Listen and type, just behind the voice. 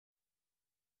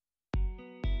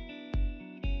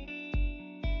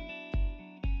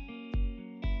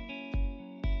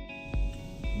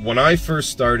When I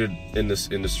first started in this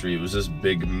industry, it was this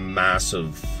big,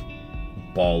 massive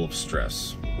ball of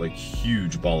stress, like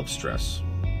huge ball of stress.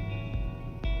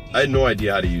 I had no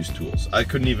idea how to use tools. I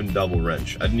couldn't even double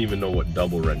wrench. I didn't even know what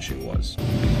double wrenching was.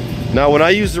 Now, when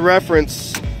I use the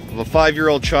reference of a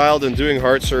 5-year-old child and doing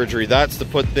heart surgery, that's to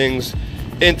put things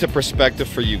into perspective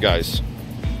for you guys.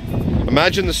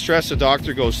 Imagine the stress a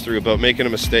doctor goes through about making a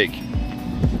mistake.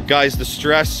 Guys, the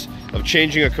stress of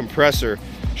changing a compressor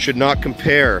should not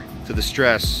compare to the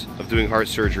stress of doing heart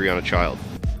surgery on a child.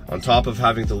 On top of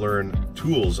having to learn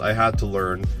tools, I had to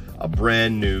learn a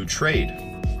brand new trade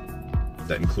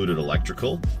that included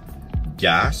electrical,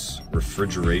 gas,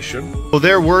 refrigeration. Well,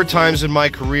 there were times in my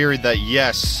career that,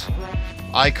 yes,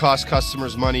 I cost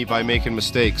customers money by making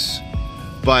mistakes.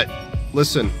 But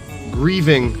listen,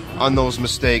 grieving on those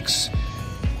mistakes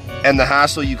and the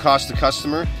hassle you cost the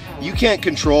customer, you can't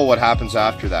control what happens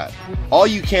after that. All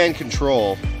you can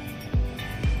control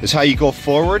is how you go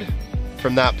forward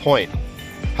from that point,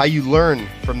 how you learn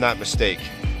from that mistake,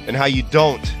 and how you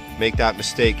don't make that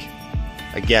mistake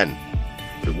again.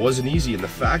 It wasn't easy, and the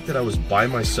fact that I was by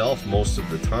myself most of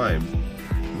the time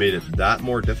made it that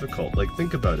more difficult. Like,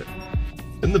 think about it.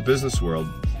 In the business world,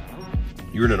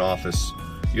 you're in an office,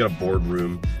 you got a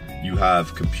boardroom, you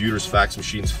have computers, fax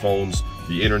machines, phones,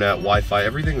 the internet, Wi-Fi,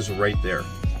 everything is right there.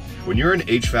 When you're an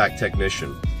HVAC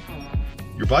technician,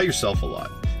 you're by yourself a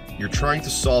lot. You're trying to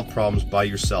solve problems by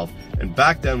yourself. And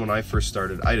back then when I first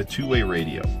started, I had a two-way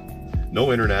radio.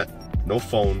 No internet, no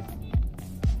phone,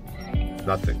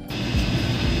 nothing.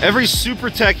 Every super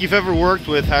tech you've ever worked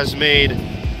with has made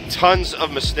tons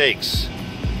of mistakes.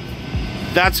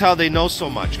 That's how they know so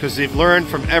much, because they've learned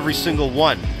from every single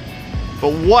one.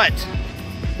 But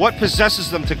what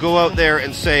possesses them to go out there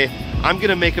and say, I'm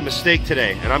gonna make a mistake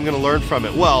today and I'm gonna learn from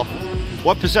it? Well,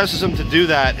 what possesses them to do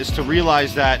that is to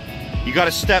realize that you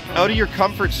gotta step out of your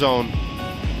comfort zone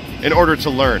in order to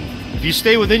learn. If you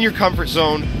stay within your comfort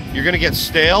zone, you're gonna get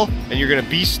stale and you're gonna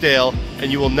be stale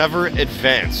and you will never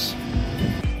advance.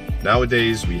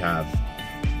 Nowadays, we have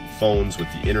phones with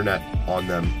the internet on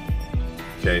them,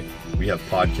 okay? We have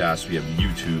podcasts, we have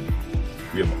YouTube,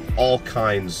 we have all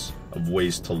kinds of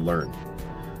ways to learn,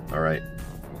 all right?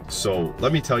 So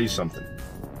let me tell you something.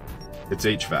 It's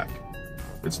HVAC.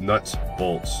 It's nuts,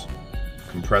 bolts,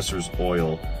 compressors,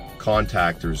 oil,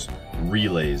 contactors,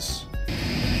 relays.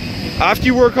 After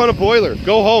you work on a boiler,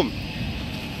 go home.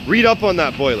 Read up on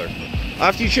that boiler.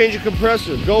 After you change a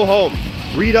compressor, go home.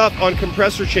 Read up on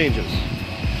compressor changes.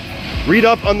 Read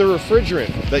up on the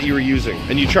refrigerant that you were using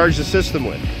and you charge the system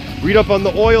with. Read up on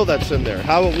the oil that's in there,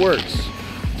 how it works.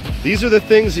 These are the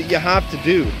things that you have to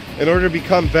do in order to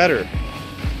become better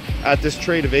at this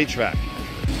trade of HVAC.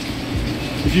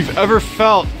 If you've ever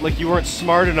felt like you weren't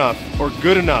smart enough or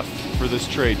good enough for this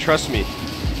trade, trust me,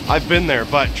 I've been there,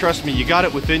 but trust me, you got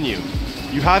it within you.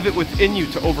 You have it within you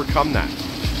to overcome that,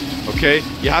 okay?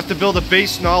 You have to build a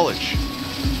base knowledge.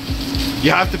 You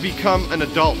have to become an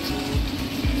adult.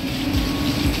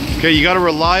 Okay, you gotta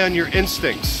rely on your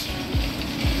instincts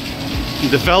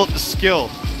and develop the skill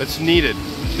that's needed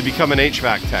to become an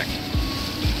HVAC tech.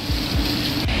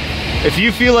 If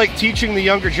you feel like teaching the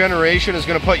younger generation is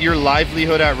gonna put your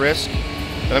livelihood at risk,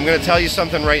 then I'm gonna tell you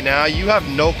something right now, you have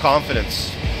no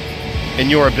confidence in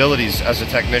your abilities as a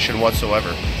technician whatsoever.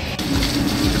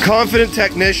 A confident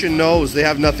technician knows they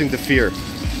have nothing to fear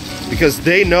because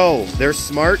they know they're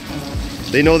smart,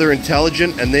 they know they're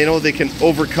intelligent, and they know they can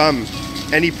overcome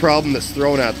any problem that's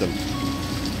thrown at them.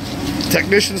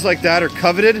 Technicians like that are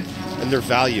coveted and they're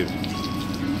valued.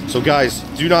 So guys,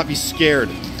 do not be scared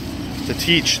to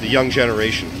teach the young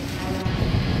generation.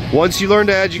 Once you learn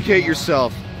to educate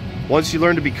yourself, once you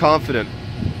learn to be confident,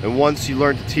 and once you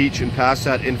learn to teach and pass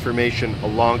that information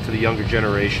along to the younger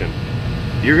generation,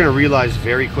 you're gonna realize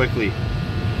very quickly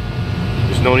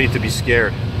there's no need to be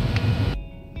scared.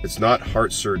 It's not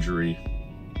heart surgery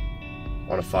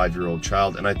on a 5-year-old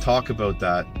child, and I talk about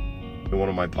that in one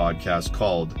of my podcasts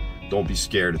called Don't Be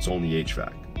Scared, It's Only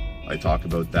HVAC. I talk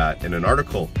about that in an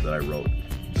article that I wrote,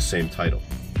 the same title.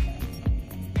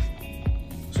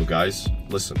 So guys,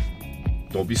 listen,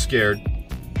 don't be scared,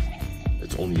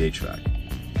 it's only HVAC.